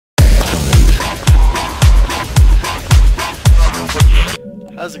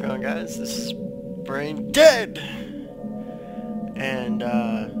How's it going, guys? This is BrainDead! And,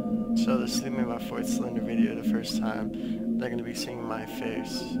 so this is gonna be my fourth Slender video, the first time they're gonna be seeing my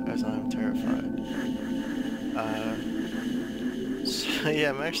face, as I'm terrified. So yeah,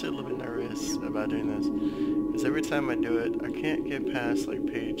 I'm actually a little bit nervous about doing this, because every time I do it, I can't get past, like,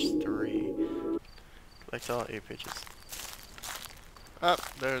 page 3. Like, it's all 8 pages. Oh,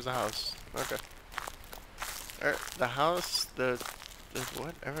 there's a house. Okay. The house, the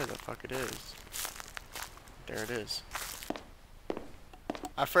whatever the fuck it is. There it is.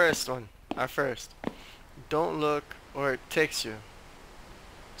 Our first one. Our first. Don't look or it takes you.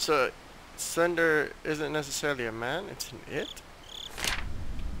 So, Slender isn't necessarily a man, it's an it.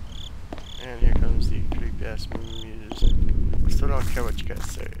 And here comes the creepy ass music. Still don't care what you guys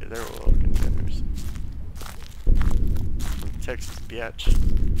say. They're all contenders. From Texas, biatch.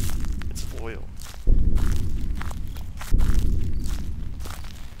 It's oil.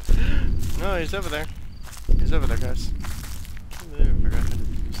 No, he's over there. He's over there, guys.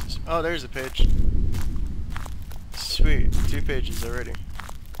 Oh, there's a page. Sweet. 2 pages already.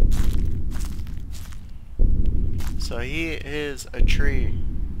 So he is a tree.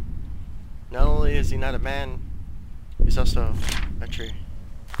 Not only is he not a man, he's also a tree.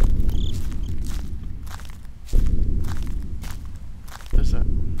 What is that?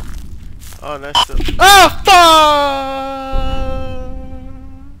 Oh, that's the... Oh, fuck!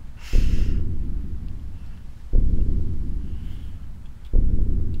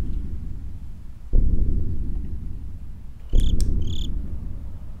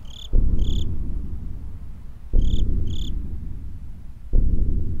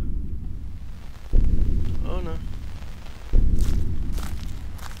 Oh no.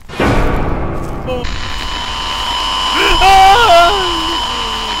 Oh.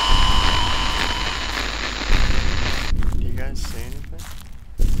 Do you guys see anything?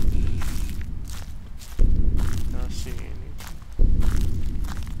 I don't see anything.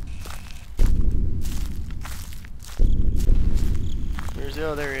 Where's he?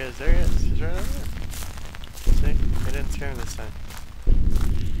 Oh, there he is. There he is. He's right over there. See? I didn't scare him this time.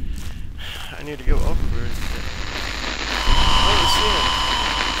 I need to go over where he's at. Oh,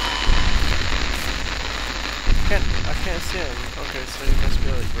 I can't see him. Okay, so he must be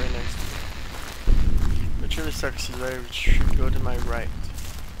like right next to me. Which really sucks because I should go to my right.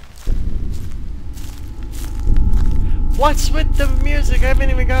 What's with the music? I haven't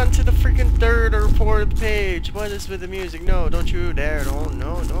even gotten to the freaking 3rd or 4th page. What is with the music? No, don't you dare. Don't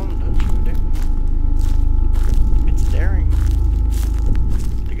you dare. It's daring.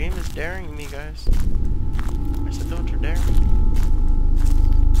 The game is daring me, guys. I said don't you dare.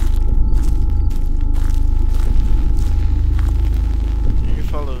 He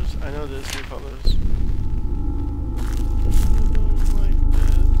follows. I know this. He follows. I don't like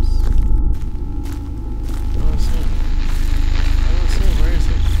this. I don't see him. I don't see him. Where is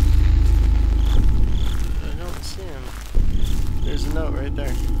he? I don't see him. There's a note right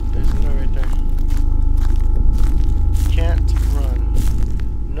there. There's a note right there. Can't run.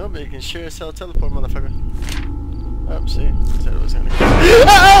 Nobody can sure as hell teleport, motherfucker. Oh, see. I said it was gonna go.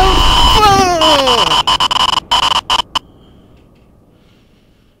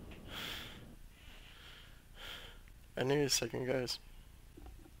 I need a second, guys.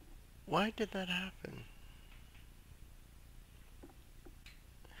 Why did that happen?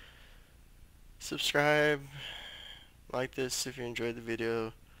 Subscribe. Like this if you enjoyed the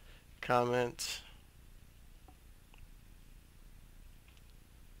video. Comment.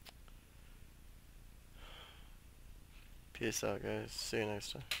 Peace out, guys. See you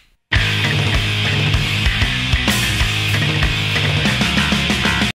next time.